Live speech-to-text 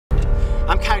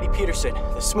I'm Coyote Peterson.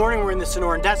 This morning we're in the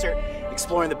Sonoran Desert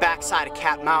exploring the backside of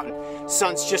Cat Mountain.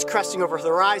 Sun's just cresting over the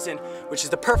horizon, which is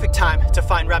the perfect time to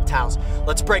find reptiles.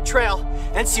 Let's break trail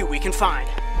and see what we can find.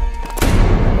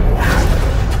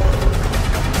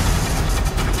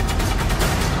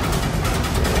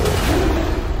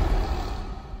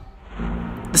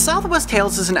 The Southwest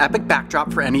Hills is an epic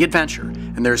backdrop for any adventure,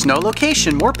 and there's no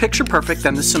location more picture-perfect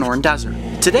than the Sonoran Desert.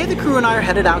 Today the crew and I are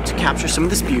headed out to capture some of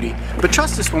this beauty, but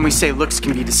trust us when we say looks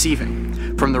can be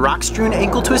deceiving. From the rock-strewn,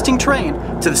 ankle-twisting terrain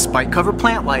to the spike-covered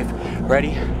plant life,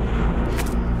 ready?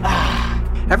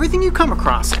 Everything you come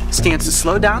across stands to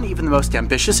slow down even the most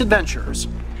ambitious adventurers.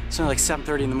 It's only like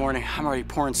 7:30 in the morning. I'm already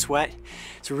pouring sweat.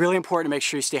 It's really important to make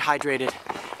sure you stay hydrated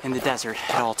in the desert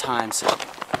at all times.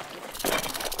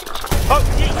 Oh,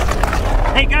 geez.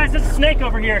 Hey guys, there's a snake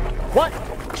over here. What?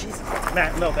 Jesus.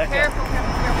 Matt, no, back careful, up.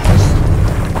 Careful.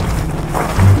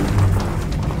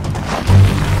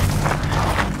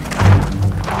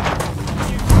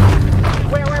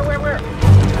 Where?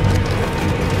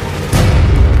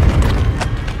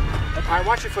 All right,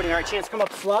 watch your footing. All right, Chance, come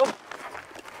up slow.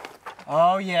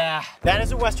 Oh yeah, that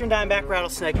is a Western Diamondback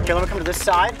Rattlesnake. Okay, let me come to this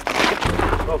side.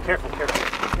 Oh, careful.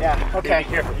 Yeah, okay. Be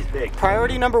careful, he's big.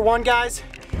 Priority number one, guys,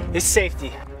 is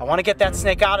safety. I want to get that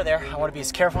snake out of there. I want to be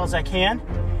as careful as I can.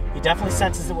 He definitely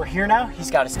senses that we're here now.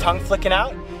 He's got his tongue flicking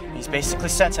out. He's basically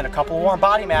sensing a couple of warm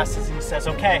body masses, and he says,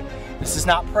 okay, this is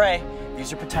not prey.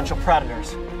 These are potential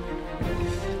predators.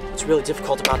 What's really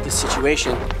difficult about this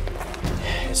situation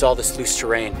is all this loose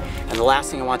terrain. And the last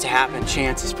thing I want to happen,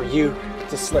 Chance, is for you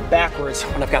to slip backwards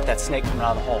when I've got that snake coming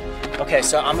out of the hole. Okay,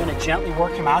 so I'm gonna gently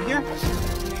work him out here.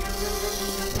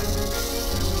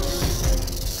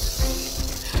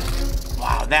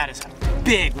 Wow, that is a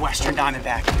big Western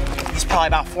Diamondback. He's probably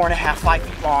about 4.5, 5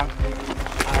 feet long.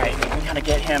 All right, we gotta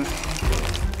get him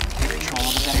under control a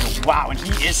little bit better. Wow, and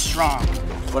he is strong.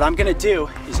 What I'm gonna do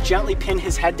is gently pin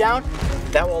his head down.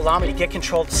 That will allow me to get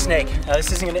control of the snake. Now,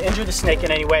 this isn't gonna injure the snake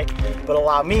in any way, but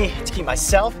allow me to keep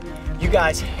myself, you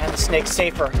guys, and the snake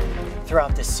safer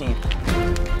throughout this scene.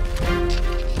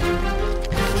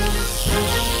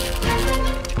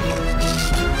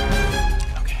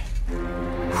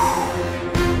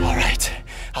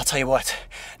 I'll tell you what,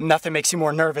 nothing makes you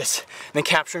more nervous than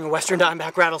capturing a Western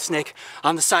Diamondback Rattlesnake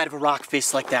on the side of a rock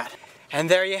face like that. And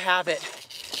there you have it.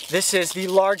 This is the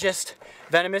largest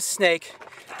venomous snake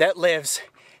that lives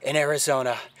in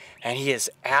Arizona, and he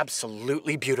is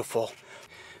absolutely beautiful.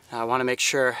 Now, I want to make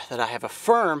sure that I have a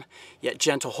firm yet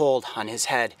gentle hold on his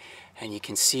head, and you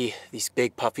can see these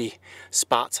big puffy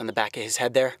spots on the back of his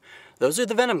head there. Those are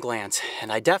the venom glands,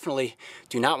 and I definitely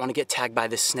do not want to get tagged by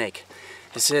this snake.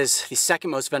 This is the second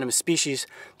most venomous species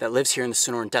that lives here in the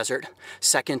Sonoran Desert,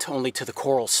 second only to the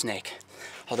coral snake.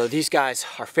 Although these guys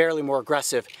are fairly more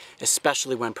aggressive,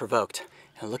 especially when provoked.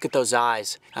 And look at those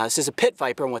eyes. Now, this is a pit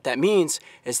viper, and what that means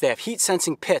is they have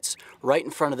heat-sensing pits right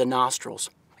in front of the nostrils.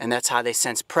 And that's how they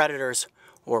sense predators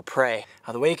or prey.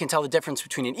 Now, the way you can tell the difference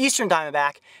between an Eastern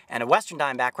Diamondback and a Western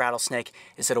Diamondback Rattlesnake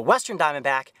is that a Western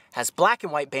Diamondback has black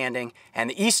and white banding, and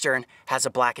the Eastern has a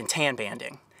black and tan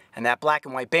banding. And that black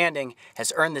and white banding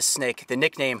has earned this snake the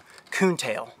nickname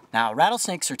coontail. Now,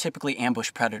 rattlesnakes are typically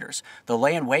ambush predators. They'll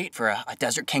lay in wait for a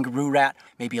desert kangaroo rat,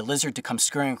 maybe a lizard to come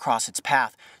scurrying across its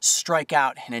path, strike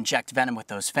out and inject venom with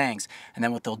those fangs. And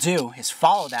then what they'll do is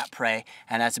follow that prey,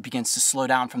 and as it begins to slow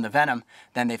down from the venom,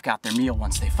 then they've got their meal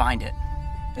once they find it.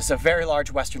 This is a very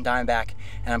large Western Diamondback,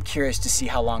 and I'm curious to see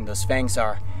how long those fangs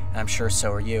are, and I'm sure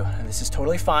so are you. And this is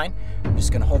totally fine. I'm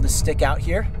just gonna hold this stick out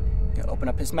here, open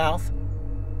up his mouth,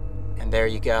 and there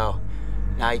you go.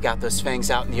 Now you got those fangs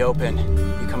out in the open.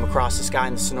 You come across this guy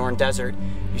in the Sonoran Desert,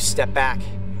 you step back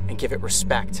and give it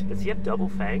respect. Does he have double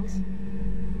fangs?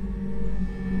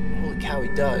 Holy cow, he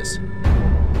does.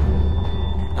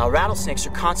 Now, rattlesnakes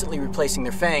are constantly replacing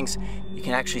their fangs. You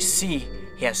can actually see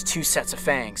he has 2 sets of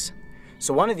fangs.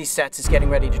 So one of these sets is getting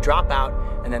ready to drop out,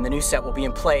 and then the new set will be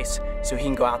in place so he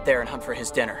can go out there and hunt for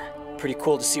his dinner. Pretty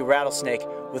cool to see a rattlesnake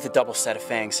with a double set of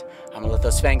fangs. I'm gonna let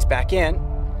those fangs back in.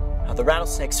 Now, the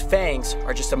rattlesnake's fangs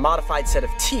are just a modified set of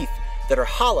teeth that are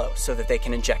hollow so that they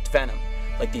can inject venom,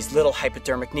 like these little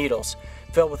hypodermic needles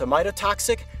filled with a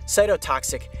mitotoxic,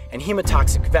 cytotoxic, and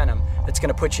hemotoxic venom that's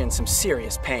gonna put you in some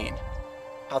serious pain.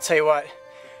 I'll tell you what,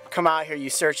 come out here,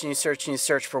 you search and you search and you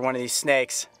search for one of these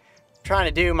snakes. I'm trying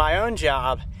to do my own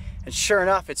job, and sure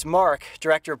enough, it's Mark,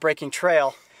 director of Breaking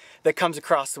Trail, that comes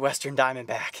across the Western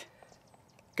Diamondback.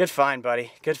 Good find,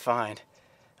 buddy, good find.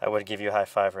 I would give you a high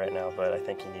five right now, but I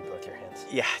think you need both your hands.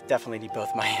 Yeah, definitely need both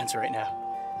my hands right now.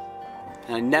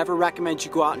 And I never recommend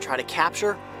you go out and try to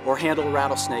capture or handle a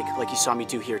rattlesnake like you saw me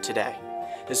do here today.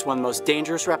 is one of the most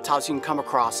dangerous reptiles you can come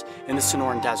across in the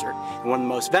Sonoran Desert, and one of the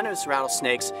most venomous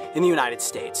rattlesnakes in the United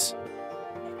States.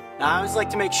 Now, I always like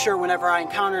to make sure whenever I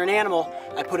encounter an animal,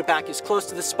 I put it back as close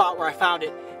to the spot where I found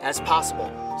it as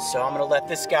possible. So I'm gonna let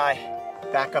this guy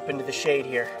back up into the shade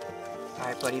here. All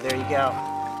right, buddy, there you go.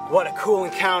 What a cool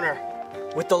encounter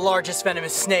with the largest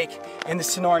venomous snake in the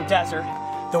Sonoran Desert,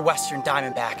 the Western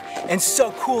Diamondback. And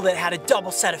so cool that it had a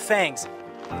double set of fangs.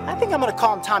 I think I'm gonna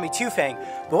call him Tommy Two Fang,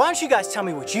 but why don't you guys tell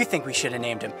me what you think we should have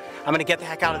named him? I'm gonna get the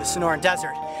heck out of the Sonoran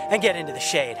Desert and get into the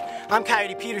shade. I'm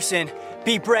Coyote Peterson.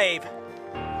 Be brave,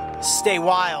 stay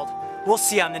wild. We'll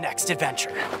see you on the next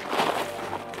adventure.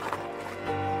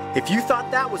 If you thought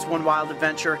that was one wild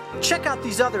adventure, check out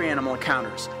these other animal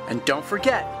encounters. And don't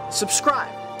forget,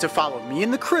 subscribe to follow me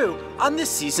and the crew on this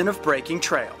season of Breaking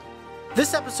Trail.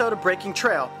 This episode of Breaking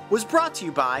Trail was brought to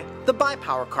you by the Buy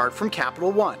Power Card from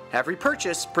Capital One. Every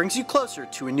purchase brings you closer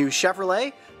to a new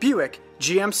Chevrolet, Buick,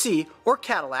 GMC, or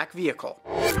Cadillac vehicle.